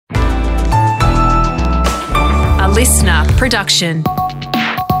listener production.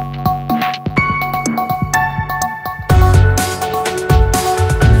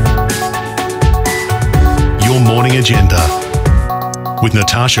 Your Morning Agenda with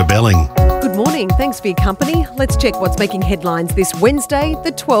Natasha Belling. Good morning. Thanks for your company. Let's check what's making headlines this Wednesday,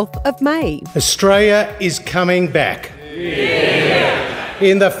 the 12th of May. Australia is coming back.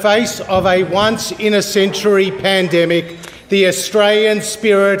 In the face of a once-in-a-century pandemic, the Australian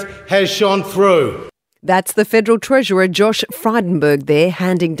spirit has shone through. That's the Federal Treasurer Josh Frydenberg there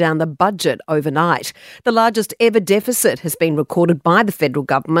handing down the budget overnight. The largest ever deficit has been recorded by the federal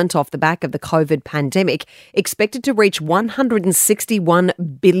government off the back of the COVID pandemic, expected to reach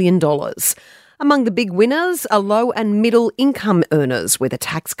 $161 billion. Among the big winners are low and middle income earners with a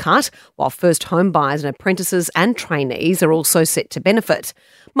tax cut, while first home buyers and apprentices and trainees are also set to benefit.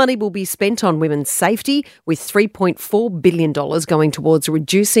 Money will be spent on women's safety, with $3.4 billion going towards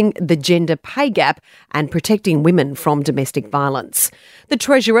reducing the gender pay gap and protecting women from domestic violence. The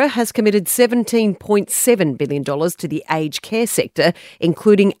Treasurer has committed $17.7 billion to the aged care sector,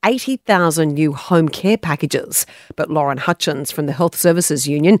 including 80,000 new home care packages. But Lauren Hutchins from the Health Services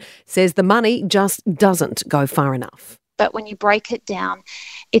Union says the money just doesn't go far enough. But when you break it down,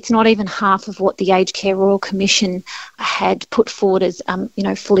 it's not even half of what the Aged Care Royal Commission had put forward as,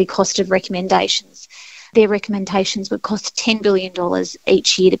 fully costed recommendations. Their recommendations would cost $10 billion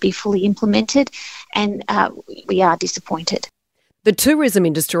each year to be fully implemented, and we are disappointed. The tourism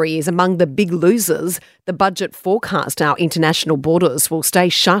industry is among the big losers. The budget forecast our international borders will stay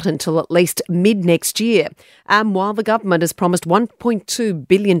shut until at least mid-next year. And while the government has promised $1.2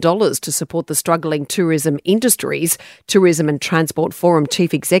 billion to support the struggling tourism industries, Tourism and Transport Forum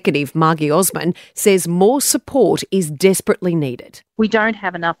Chief Executive Margie Osman says more support is desperately needed. We don't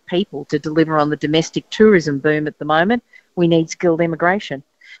have enough people to deliver on the domestic tourism boom at the moment. We need skilled immigration.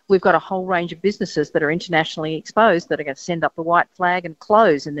 We've got a whole range of businesses that are internationally exposed that are going to send up the white flag and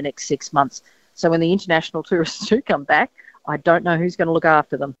close in the next 6 months. So when the international tourists do come back, I don't know who's going to look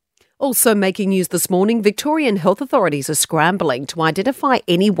after them. Also making news this morning, Victorian health authorities are scrambling to identify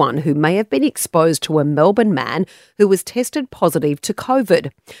anyone who may have been exposed to a Melbourne man who was tested positive to COVID.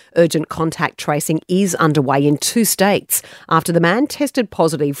 Urgent contact tracing is underway in 2 states after the man tested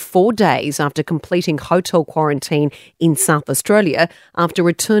positive 4 days after completing hotel quarantine in South Australia after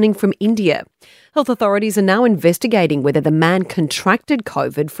returning from India. Health authorities are now investigating whether the man contracted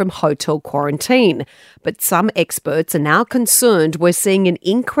COVID from hotel quarantine. But some experts are now concerned we're seeing an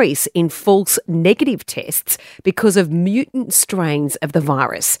increase in false negative tests because of mutant strains of the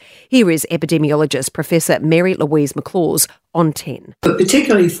virus. Here is epidemiologist Professor Mary Louise McLaws on 10. But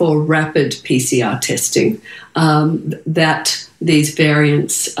particularly for rapid PCR testing, that these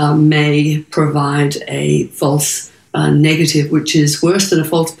variants may provide a false negative, which is worse than a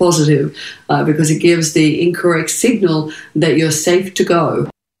false positive because it gives the incorrect signal that you're safe to go.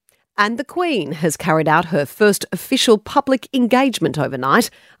 And the Queen has carried out her first official public engagement overnight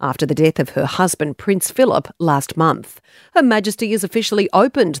after the death of her husband, Prince Philip, last month. Her Majesty has officially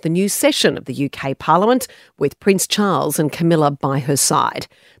opened the new session of the UK Parliament with Prince Charles and Camilla by her side.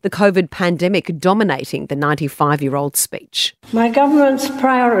 The COVID pandemic dominating the 95-year-old speech. My government's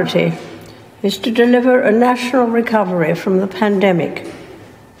priority is to deliver a national recovery from the pandemic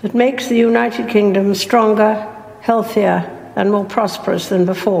that makes the United Kingdom stronger, healthier and more prosperous than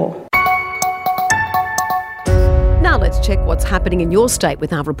before. Now let's check what's happening in your state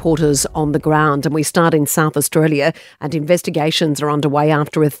with our reporters on the ground. And we start in South Australia, and investigations are underway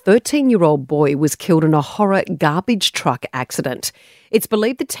after a 13-year-old boy was killed in a horror garbage truck accident. It's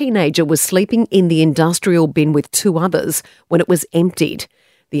believed the teenager was sleeping in the industrial bin with 2 others when it was emptied.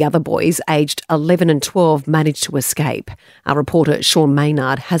 The other boys, aged 11 and 12, managed to escape. Our reporter Sean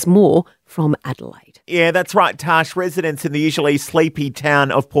Maynard has more from Adelaide. Yeah, that's right, Tash. Residents in the usually sleepy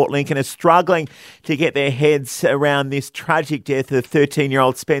town of Port Lincoln are struggling to get their heads around this tragic death of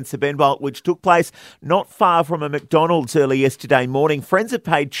 13-year-old Spencer Benbolt, which took place not far from a McDonald's early yesterday morning. Friends have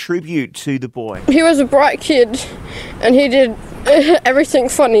paid tribute to the boy. He was a bright kid and he did everything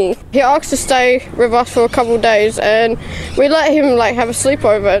funny. He asked to stay with us for a couple of days and we let him have a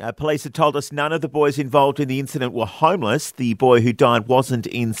sleepover. Police have told us none of the boys involved in the incident were homeless. The boy who died wasn't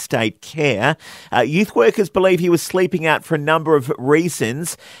in state care. Youth workers believe he was sleeping out for a number of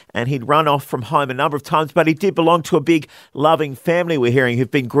reasons and he'd run off from home a number of times, but he did belong to a big, loving family, we're hearing, who've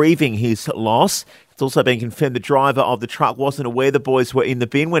been grieving his loss. It's also been confirmed the driver of the truck wasn't aware the boys were in the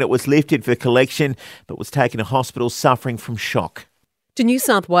bin when it was lifted for collection, but was taken to hospital suffering from shock. To New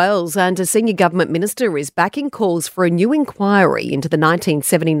South Wales, and a senior government minister is backing calls for a new inquiry into the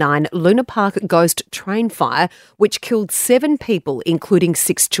 1979 Luna Park ghost train fire, which killed 7 people, including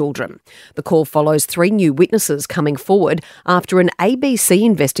 6 children. The call follows 3 new witnesses coming forward after an ABC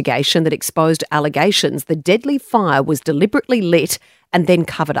investigation that exposed allegations the deadly fire was deliberately lit and then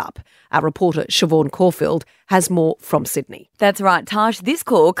covered up. Our reporter Siobhan Caulfield has more from Sydney. That's right, Tash. This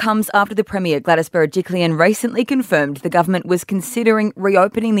call comes after the Premier Gladys Berejiklian recently confirmed the government was considering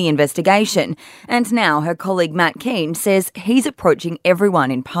reopening the investigation. And now her colleague Matt Keane says he's approaching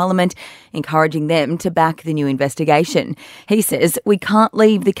everyone in Parliament, encouraging them to back the new investigation. He says we can't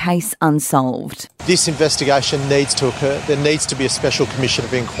leave the case unsolved. This investigation needs to occur. There needs to be a special commission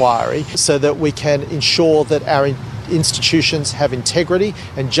of inquiry so that we can ensure that our institutions have integrity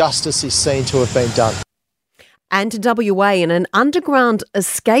and justice is seen to have been done. And to WA, and an underground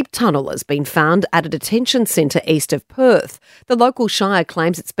escape tunnel has been found at a detention centre east of Perth. The local shire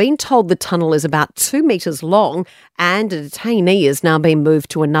claims it's been told the tunnel is about 2 metres long and a detainee is now being moved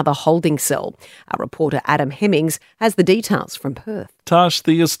to another holding cell. Our reporter Adam Hemmings has the details from Perth. Tash,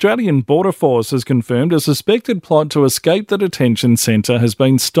 the Australian Border Force has confirmed a suspected plot to escape the detention centre has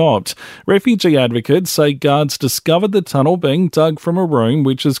been stopped. Refugee advocates say guards discovered the tunnel being dug from a room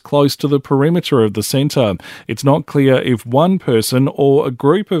which is close to the perimeter of the centre. It's not clear if one person or a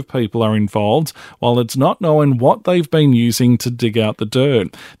group of people are involved, while it's not known what they've been using to dig out the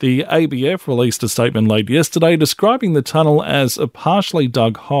dirt. The ABF released a statement late yesterday describing the tunnel as a partially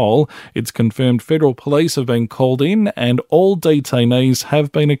dug hole. It's confirmed federal police have been called in and all detainees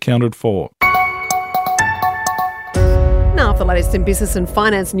have been accounted for. Now, for the latest in business and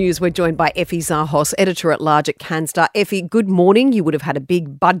finance news, we're joined by Effie Zahos, editor-at-large at CanStar. Effie, good morning. You would have had a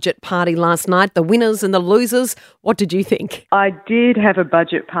big budget party last night. The winners and the losers. What did you think? I did have a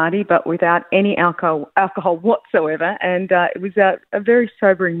budget party, but without any alcohol whatsoever, and it was a very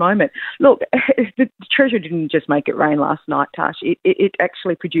sobering moment. Look, the Treasury didn't just make it rain last night, Tash. It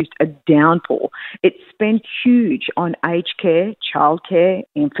actually produced a downpour. It spent huge on aged care, childcare,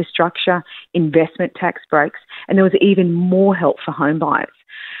 infrastructure, investment tax breaks, and there was even more help for home buyers.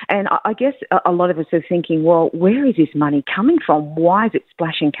 And I guess a lot of us are thinking, well, where is this money coming from? Why is it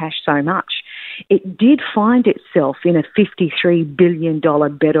splashing cash so much? It did find itself in a $53 billion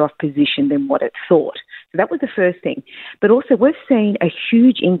better off position than what it thought. So that was the first thing. But also we've seen a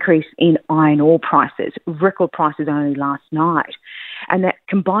huge increase in iron ore prices, record prices only last night. And that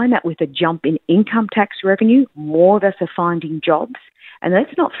combine that with a jump in income tax revenue, more of us are finding jobs. And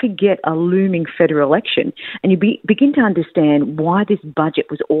let's not forget a looming federal election. And you begin to understand why this budget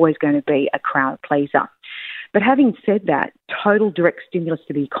was always going to be a crowd pleaser. But having said that, total direct stimulus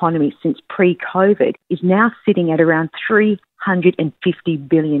to the economy since pre-COVID is now sitting at around $350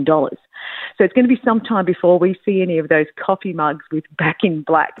 billion. So it's going to be some time before we see any of those coffee mugs with Back in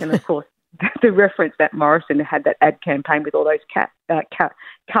Black. And of course, the reference that Morrison had that ad campaign with all those cups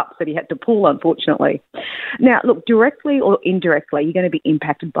that he had to pull, unfortunately. Now, look, directly or indirectly, you're going to be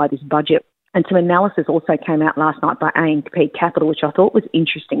impacted by this budget. And some analysis also came out last night by AMP Capital, which I thought was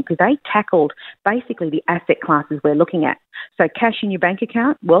interesting because they tackled basically the asset classes we're looking at. So cash in your bank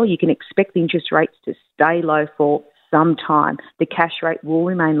account, well, you can expect the interest rates to stay low for some time. The cash rate will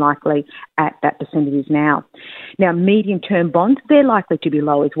remain likely at that percent it is now. Now, medium-term bonds, they're likely to be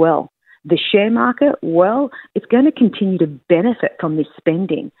low as well. The share market, well, it's going to continue to benefit from this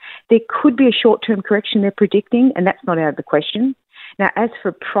spending. There could be a short-term correction they're predicting, and that's not out of the question. Now, as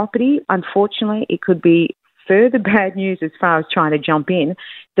for property, unfortunately, it could be further bad news as far as trying to jump in.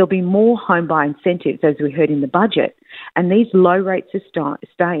 There'll be more home buy incentives, as we heard in the budget, and these low rates are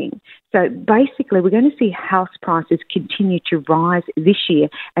staying. So basically, we're going to see house prices continue to rise this year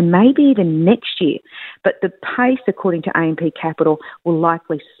and maybe even next year. But the pace, according to AMP Capital, will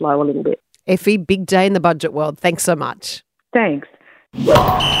likely slow a little bit. Effie, big day in the budget world. Thanks so much. Thanks.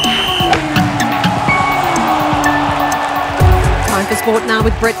 Time for sport now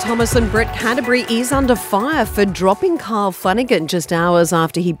with Brett Thomas. And Brett, Canterbury is under fire for dropping Kyle Flanagan just hours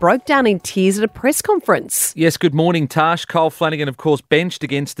after he broke down in tears at a press conference. Yes, good morning, Tash. Kyle Flanagan, of course, benched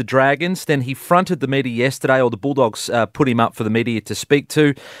against the Dragons. Then he fronted the media yesterday, or the Bulldogs put him up for the media to speak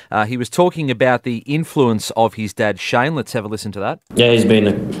to. He was talking about the influence of his dad, Shane. Let's have a listen to that. Yeah, he's been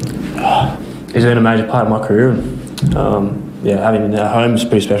a major part of my career. having him in our home is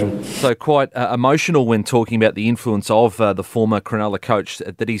pretty special. So quite emotional when talking about the influence of the former Cronulla coach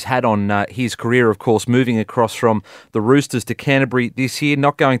that he's had on his career, of course, moving across from the Roosters to Canterbury this year,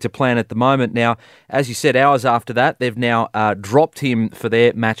 not going to plan at the moment. Now, as you said, hours after that, they've now dropped him for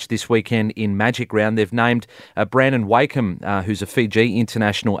their match this weekend in Magic Round. They've named Brandon Wakeham, who's a Fiji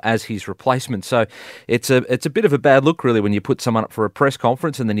international, as his replacement. So it's a bit of a bad look, really, when you put someone up for a press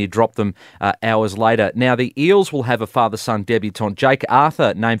conference and then you drop them hours later. Now, the Eels will have a father-son debutant. Jake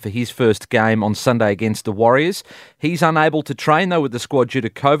Arthur named for his first game on Sunday against the Warriors. He's unable to train, though, with the squad due to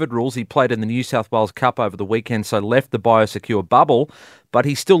COVID rules. He played in the New South Wales Cup over the weekend, so left the biosecure bubble. But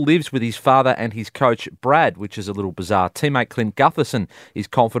he still lives with his father and his coach, Brad, which is a little bizarre. Teammate Clint Gutherson is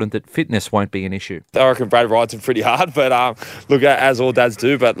confident that fitness won't be an issue. I reckon Brad rides him pretty hard, but look, as all dads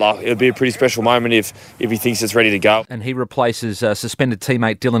do, but it'll be a pretty special moment if he thinks it's ready to go. And he replaces suspended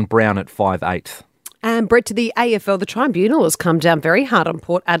teammate Dylan Brown at 5'8". And Brett, to the AFL, the Tribunal has come down very hard on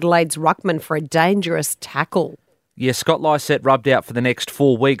Port Adelaide's ruckman for a dangerous tackle. Yeah, Scott Lysette rubbed out for the next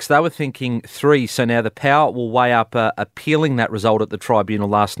 4 weeks. They were thinking 3, so now the Power will weigh up appealing that result at the Tribunal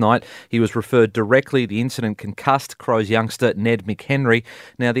last night. He was referred directly. The incident concussed Crows youngster Ned McHenry.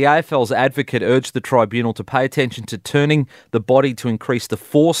 Now, the AFL's advocate urged the Tribunal to pay attention to turning the body to increase the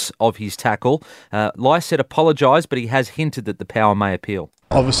force of his tackle. Lysette apologised, but he has hinted that the Power may appeal.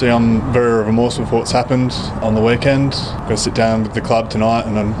 Obviously, I'm very remorseful for what's happened on the weekend. Got to sit down with the club tonight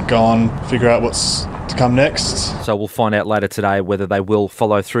and then go on, figure out what's to come next. So we'll find out later today whether they will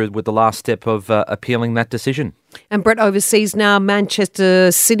follow through with the last step of appealing that decision. And Brett, overseas now,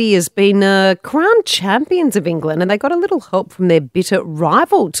 Manchester City has been crowned champions of England, and they got a little help from their bitter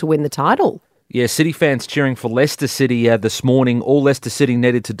rival to win the title. Yeah, City fans cheering for Leicester City this morning. All Leicester City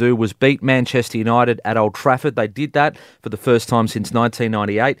needed to do was beat Manchester United at Old Trafford. They did that for the first time since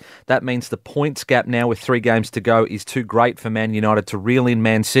 1998. That means the points gap now with 3 games to go is too great for Man United to reel in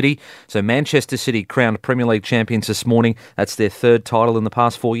Man City. So Manchester City crowned Premier League champions this morning. That's their 3rd title in the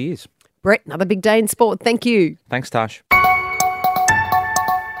past 4 years. Brett, another big day in sport. Thank you. Thanks, Tash.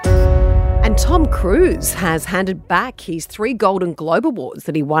 And Tom Cruise has handed back his 3 Golden Globe Awards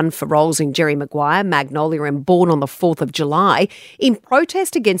that he won for roles in Jerry Maguire, Magnolia and Born on the 4th of July in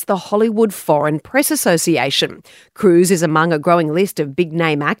protest against the Hollywood Foreign Press Association. Cruise is among a growing list of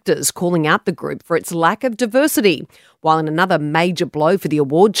big-name actors calling out the group for its lack of diversity. While in another major blow for the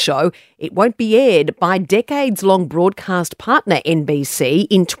awards show, it won't be aired by decades-long broadcast partner NBC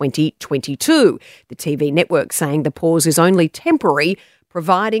in 2022. The TV network saying the pause is only temporary,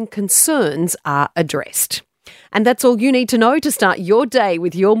 providing concerns are addressed. And that's all you need to know to start your day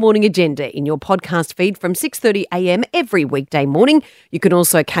with Your Morning Agenda in your podcast feed from 6:30am every weekday morning. You can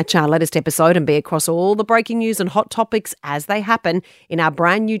also catch our latest episode and be across all the breaking news and hot topics as they happen in our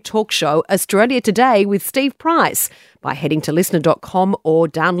brand new talk show, Australia Today with Steve Price, by heading to listener.com or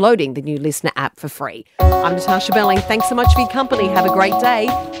downloading the new Listener app for free. I'm Natasha Belling. Thanks so much for your company. Have a great day,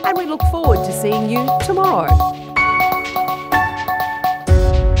 and we look forward to seeing you tomorrow.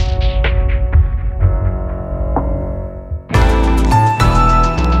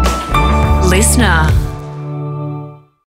 Listener.